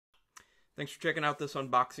Thanks for checking out this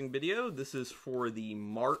unboxing video. This is for the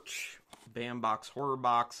March Bambox Horror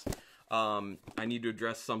Box. I need to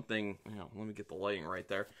address something. Let me get the lighting right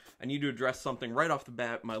there. I need to address something right off the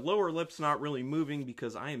bat. My lower lip's not really moving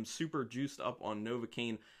because I am super juiced up on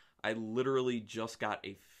Novocaine. I literally just got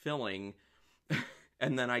a filling,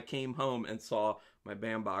 and then I came home and saw my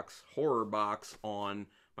Bambox Horror Box on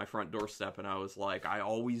my front doorstep, and I was like, I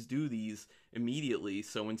always do these immediately,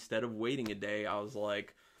 so instead of waiting a day, I was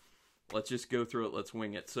like, let's just go through it, let's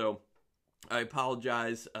wing it. So I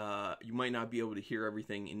apologize. You might not be able to hear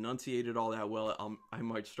everything enunciated all that well. I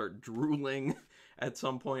might start drooling at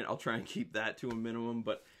some point. I'll try and keep that to a minimum,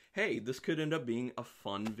 but hey, this could end up being a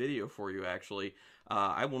fun video for you, actually.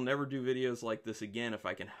 I will never do videos like this again if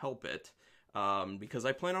I can help it, because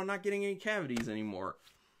I plan on not getting any cavities anymore.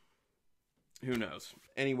 Who knows?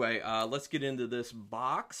 Anyway, let's get into this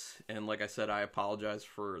box, and like I said, I apologize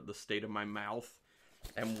for the state of my mouth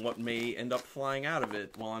and what may end up flying out of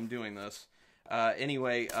it while I'm doing this.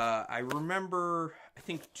 Anyway, I remember, I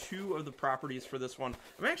think, 2 of the properties for this one.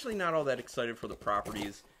 I'm actually not all that excited for the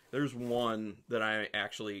properties. There's one that I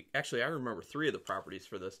actually, I remember 3 of the properties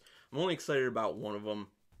for this. I'm only excited about one of them,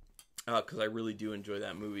 because I really do enjoy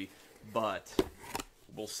that movie, but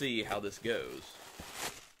we'll see how this goes.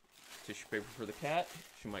 Tissue paper for the cat.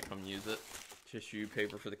 She might come use it. Tissue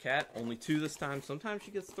paper for the cat. Only 2 this time. Sometimes she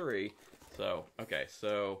gets 3. So, okay,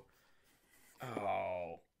 so,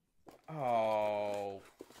 oh,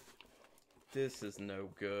 this is no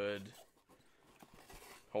good.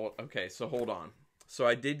 Okay, so hold on. So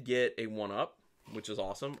I did get a 1-up, which is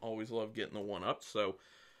awesome. Always love getting the 1-up. So,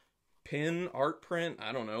 pin, art print,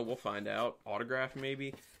 I don't know, we'll find out. Autograph,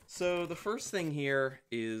 maybe. So, the first thing here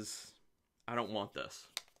is, I don't want this.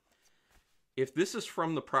 If this is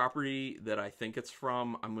from the property that I think it's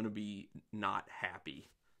from, I'm going to be not happy.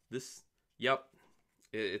 This... Yep,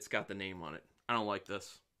 it's got the name on it. I don't like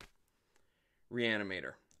this.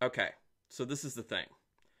 Reanimator. Okay, so this is the thing.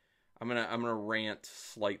 I'm gonna rant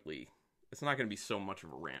slightly. It's not gonna be so much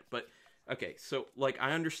of a rant, but okay. So like,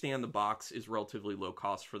 I understand the box is relatively low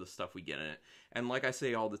cost for the stuff we get in it, and like I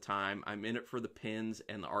say all the time, I'm in it for the pins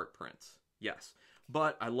and the art prints. Yes,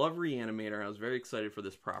 but I love Reanimator. I was very excited for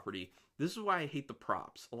this property. This is why I hate the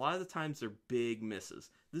props. A lot of the times they're big misses.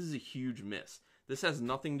 This is a huge miss. This has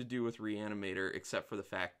nothing to do with Reanimator except for the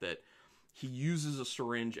fact that he uses a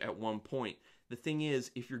syringe at one point. The thing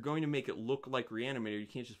is, if you're going to make it look like Reanimator, you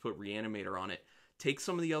can't just put Reanimator on it. Take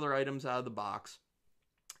some of the other items out of the box.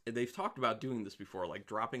 They've talked about doing this before, like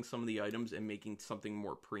dropping some of the items and making something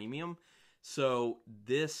more premium. So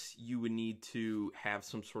this, you would need to have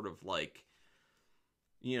some sort of like,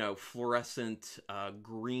 you know, fluorescent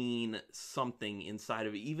green something inside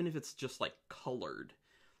of it, even if it's just like colored.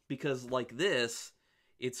 Because like this,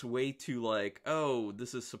 it's way too like, oh,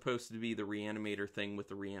 this is supposed to be the Reanimator thing with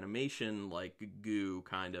the reanimation, like goo,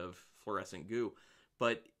 kind of fluorescent goo.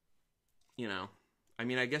 But, you know, I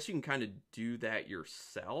mean, I guess you can kind of do that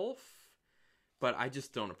yourself, but I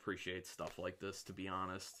just don't appreciate stuff like this, to be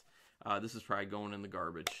honest. This is probably going in the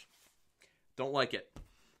garbage. Don't like it.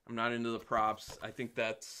 I'm not into the props. I think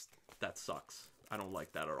that sucks. I don't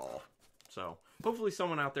like that at all. So hopefully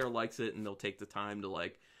someone out there likes it and they'll take the time to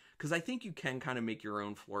like, because I think you can kind of make your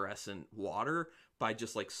own fluorescent water by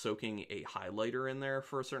just like soaking a highlighter in there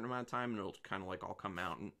for a certain amount of time, and it'll kind of like all come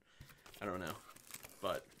out, and I don't know,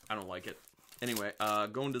 but I don't like it. Anyway,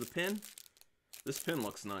 going to the pin. This pin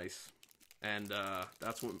looks nice, and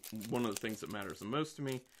that's one of the things that matters the most to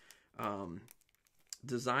me.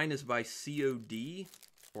 Design is by COD,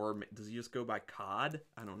 or does he just go by COD?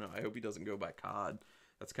 I don't know. I hope he doesn't go by COD.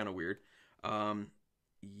 That's kind of weird.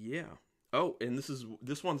 Yeah. Oh, and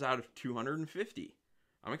this one's out of 250.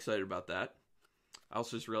 I'm excited about that. I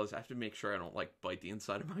also just realized I have to make sure I don't like bite the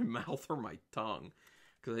inside of my mouth or my tongue,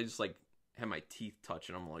 because I just like have my teeth touch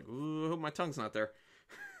and I'm like, ooh, I hope my tongue's not there.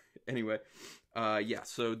 Anyway, yeah.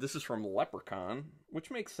 So this is from Leprechaun, which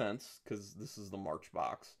makes sense because this is the March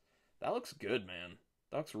box. That looks good, man.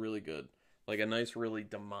 That looks really good. Like a nice, really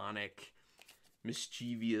demonic,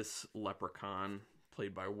 mischievous leprechaun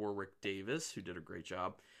played by Warwick Davis, who did a great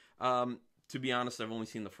job. To be honest, I've only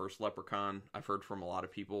seen the first Leprechaun. I've heard from a lot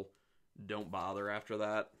of people, don't bother after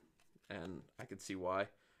that, and I could see why.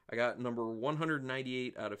 I got number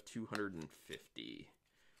 198 out of 250.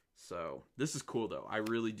 So, this is cool, though. I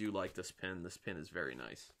really do like this pin. This pin is very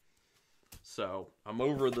nice. So, I'm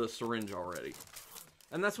over the syringe already.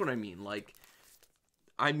 And that's what I mean. Like,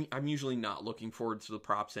 I'm usually not looking forward to the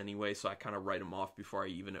props anyway, so I kind of write them off before I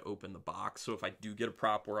even open the box. So if I do get a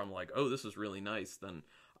prop where I'm like, oh, this is really nice, then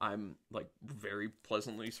I'm like very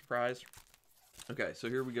pleasantly surprised. Okay, so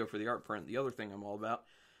here we go for the art print. The other thing I'm all about.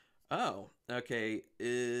 Oh, okay.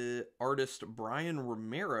 Artist Brian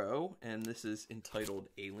Romero, and this is entitled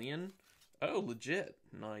Alien. Oh, legit.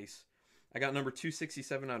 Nice. I got number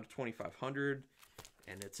 267 out of 2,500,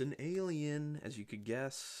 and it's an alien, as you could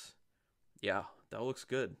guess. Yeah, that looks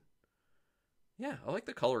good. Yeah, I like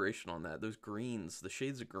the coloration on that. Those greens, the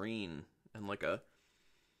shades of green, and like a...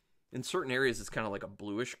 In certain areas, it's kind of like a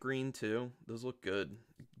bluish green, too. Those look good.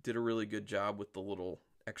 Did a really good job with the little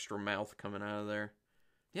extra mouth coming out of there.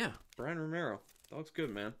 Yeah, Brian Romero. That looks good,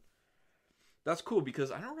 man. That's cool because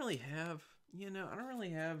I don't really have, I don't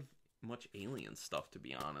really have much alien stuff, to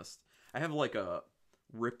be honest. I have like a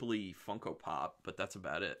Ripley Funko Pop, but that's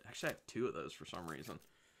about it. Actually, I have two of those for some reason.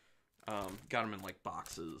 Got them in like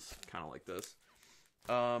boxes, kind of like this.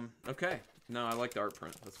 Okay. No, I like the art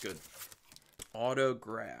print. That's good.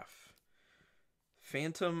 Autograph.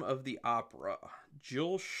 Phantom of the Opera.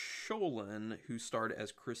 Jill Schoelen, who starred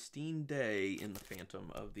as Christine Day in The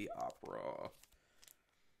Phantom of the Opera.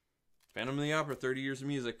 Phantom of the Opera, 30 Years of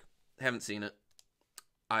Music. Haven't seen it.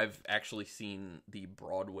 I've actually seen the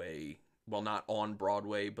Broadway, well, not on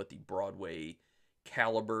Broadway, but the Broadway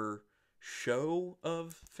caliber show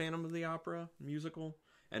of Phantom of the Opera musical.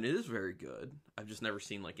 And it is very good. I've just never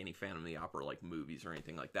seen like any Phantom of the Opera like movies or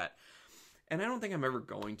anything like that. And I don't think I'm ever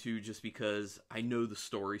going to, just because I know the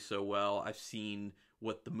story so well. I've seen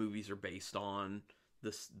what the movies are based on,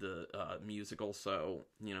 the musical, so,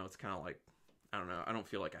 it's kind of like, I don't know, I don't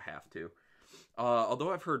feel like I have to.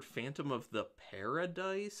 Although I've heard Phantom of the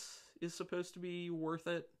Paradise is supposed to be worth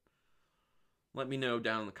it. Let me know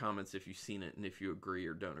down in the comments if you've seen it and if you agree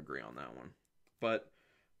or don't agree on that one. But,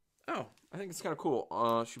 oh, I think it's kind of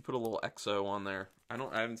cool. She put a little XO on there.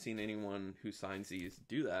 I haven't seen anyone who signs these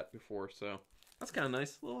do that before, so that's kind of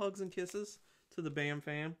nice. Little hugs and kisses to the BAM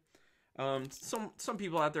fam. Some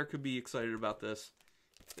people out there could be excited about this.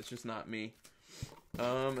 It's just not me.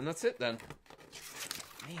 And that's it then.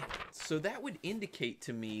 Man, so that would indicate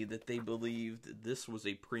to me that they believed this was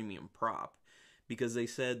a premium prop, because they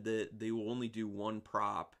said that they will only do one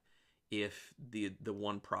prop if the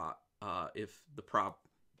prop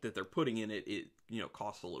that they're putting in it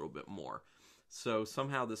costs a little bit more. So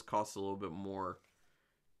somehow this costs a little bit more.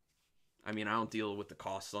 I mean, I don't deal with the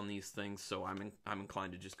costs on these things, so I'm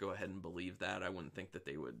inclined to just go ahead and believe that. I wouldn't think that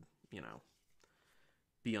they would,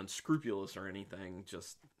 be unscrupulous or anything.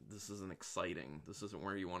 Just, this isn't exciting. This isn't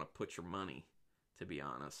where you want to put your money, to be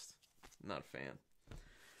honest. Not a fan.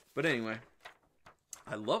 But anyway,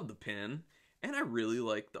 I love the pin, and I really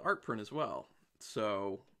like the art print as well.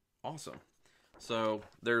 So, awesome. So,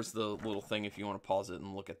 there's the little thing if you want to pause it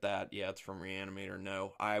and look at that. Yeah, it's from Reanimator.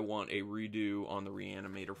 No, I want a redo on the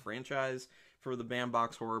Reanimator franchise for the BAM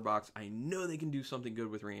Box Horror Box. I know they can do something good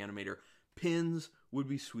with Reanimator. Pins would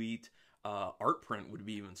be sweet. Art print would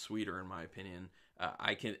be even sweeter, in my opinion.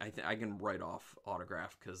 I can write off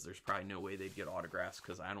autograph, because there's probably no way they'd get autographs,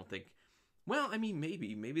 because I don't think... Well, I mean,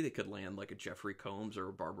 maybe they could land like a Jeffrey Combs or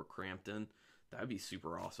a Barbara Crampton. That'd be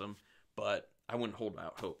super awesome. But I wouldn't hold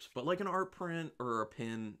out hopes. But like an art print or a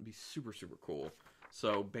pin would be super, super cool.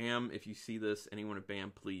 So BAM, if you see this, anyone at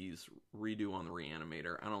BAM, please redo on the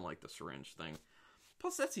Reanimator. I don't like the syringe thing.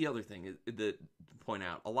 Plus, that's the other thing that to point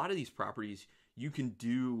out. A lot of these properties, you can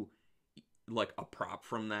do like a prop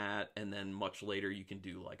from that, and then much later you can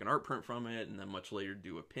do like an art print from it, and then much later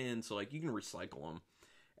do a pin. So like you can recycle them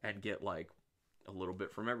and get like a little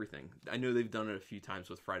bit from everything. I know they've done it a few times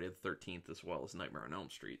with Friday the 13th as well as Nightmare on Elm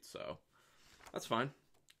Street, so that's fine.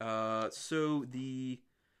 So the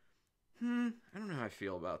I don't know how I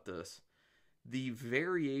feel about this. The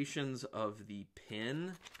variations of the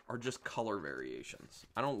pin are just color variations.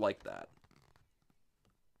 I don't like that.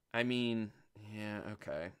 I mean, yeah,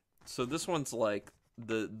 okay. So this one's like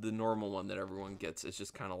the normal one that everyone gets. It's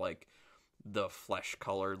just kind of like the flesh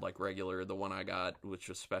colored, like regular. The one I got, which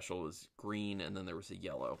was special, was green, and then there was a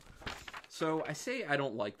yellow. So I say I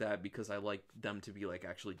don't like that because I like them to be like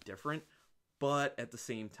actually different. But at the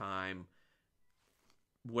same time,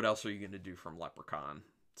 what else are you going to do from Leprechaun?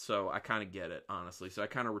 So I kind of get it, honestly. So I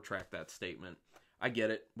kind of retract that statement. I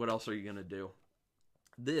get it. What else are you going to do?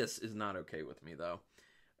 This is not okay with me, though.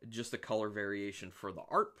 Just a color variation for the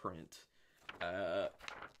art print.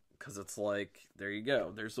 Because it's like, there you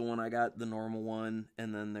go. There's the one I got, the normal one.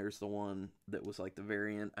 And then there's the one that was like the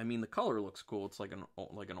variant. I mean, the color looks cool. It's like an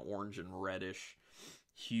orange and reddish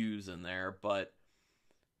hues in there. But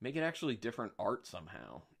make it actually different art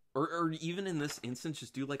somehow. Or even in this instance,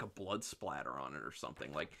 just do like a blood splatter on it or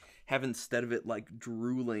something. Like, have instead of it like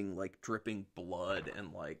drooling, like dripping blood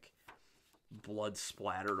and like blood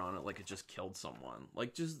splattered on it like it just killed someone.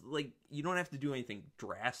 Like, just like, you don't have to do anything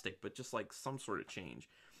drastic, but just like some sort of change.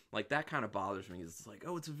 Like, that kind of bothers me. It's like,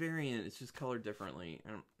 oh, it's a variant. It's just colored differently.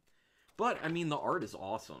 But, I mean, the art is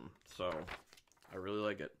awesome. So, I really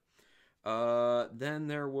like it. Then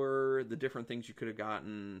there were the different things you could have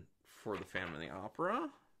gotten for the Phantom of the Opera.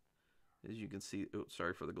 As you can see, oh,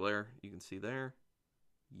 sorry for the glare. You can see there.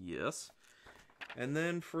 Yes. And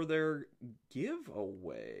then for their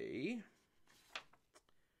giveaway,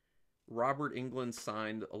 Robert Englund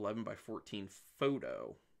signed 11x14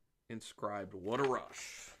 photo inscribed, "What a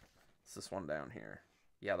rush." It's this one down here.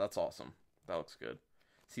 Yeah, that's awesome. That looks good.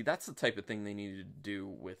 See, that's the type of thing they needed to do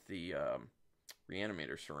with the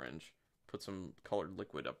Reanimator syringe. Put some colored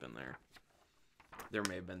liquid up in there. There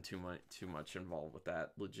may have been too much involved with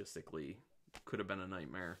that logistically. Could have been a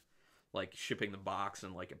nightmare, like shipping the box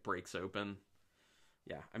and like it breaks open.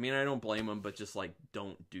 Yeah, I mean, I don't blame them, but just like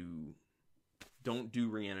don't do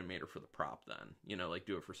Reanimator for the prop then. You know, like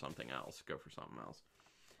do it for something else. Go for something else.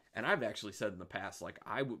 And I've actually said in the past, like,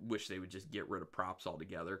 I wish they would just get rid of props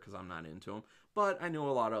altogether because I'm not into them. But I know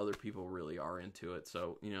a lot of other people really are into it,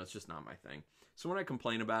 so, you know, it's just not my thing. So when I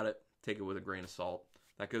complain about it, take it with a grain of salt.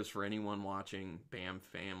 That goes for anyone watching, BAM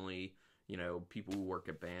family, you know, people who work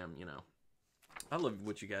at BAM, you know. I love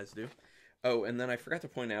what you guys do. Oh, and then I forgot to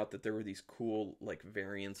point out that there were these cool, like,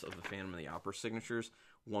 variants of the Phantom of the Opera signatures.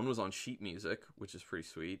 One was on sheet music, which is pretty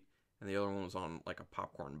sweet, and the other one was on, like, a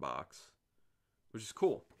popcorn box, which is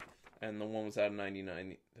cool. And the one was out of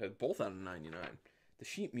 99, both out of 99. The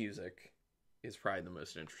sheet music is probably the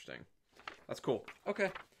most interesting. That's cool.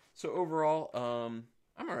 Okay, so overall,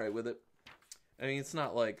 I'm alright with it. I mean, it's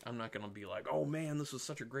not like, I'm not going to be like, oh man, this was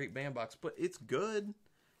such a great band box, but it's good.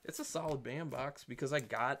 It's a solid band box because I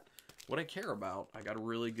got what I care about. I got a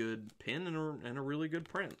really good pin and a really good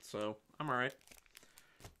print, so I'm alright.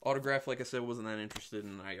 Autograph, like I said, wasn't that interested,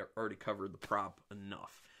 and I already covered the prop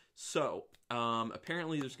enough. So,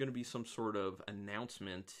 apparently there's going to be some sort of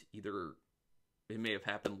announcement, either it may have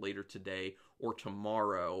happened later today or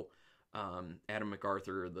tomorrow. Adam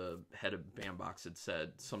MacArthur, the head of Bandbox, had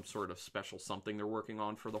said some sort of special something they're working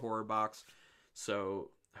on for the horror box.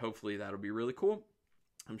 So, hopefully that'll be really cool.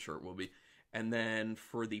 I'm sure it will be. And then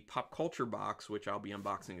for the pop culture box, which I'll be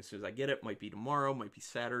unboxing as soon as I get it, might be tomorrow, might be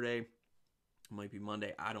Saturday, might be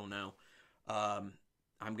Monday, I don't know.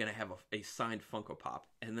 I'm going to have a signed Funko Pop.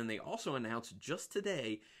 And then they also announced just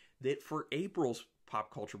today that for April's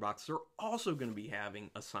pop culture box, they're also going to be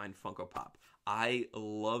having a signed Funko Pop. I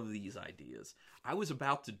love these ideas. I was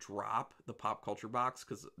about to drop the pop culture box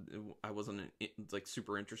because I wasn't like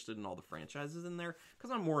super interested in all the franchises in there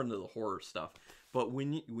because I'm more into the horror stuff. But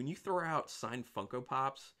when you throw out signed Funko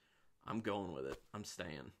Pops, I'm going with it. I'm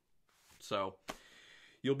staying. So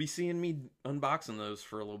you'll be seeing me unboxing those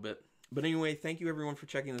for a little bit. But anyway, thank you everyone for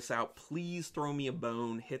checking this out. Please throw me a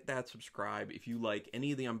bone, hit that subscribe. If you like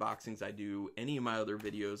any of the unboxings I do, any of my other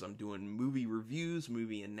videos, I'm doing movie reviews,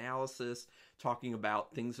 movie analysis, talking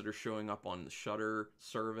about things that are showing up on the Shudder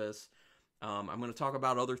service. I'm going to talk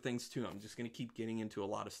about other things too. I'm just going to keep getting into a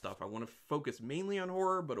lot of stuff. I want to focus mainly on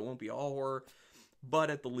horror, but it won't be all horror. But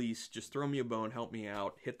at the least, just throw me a bone, help me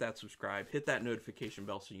out, hit that subscribe, hit that notification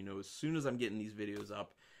bell so you know as soon as I'm getting these videos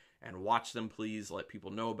up. And watch them, please. Let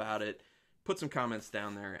people know about it. Put some comments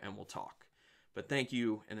down there, and we'll talk. But thank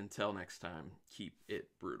you, and until next time, keep it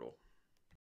brutal.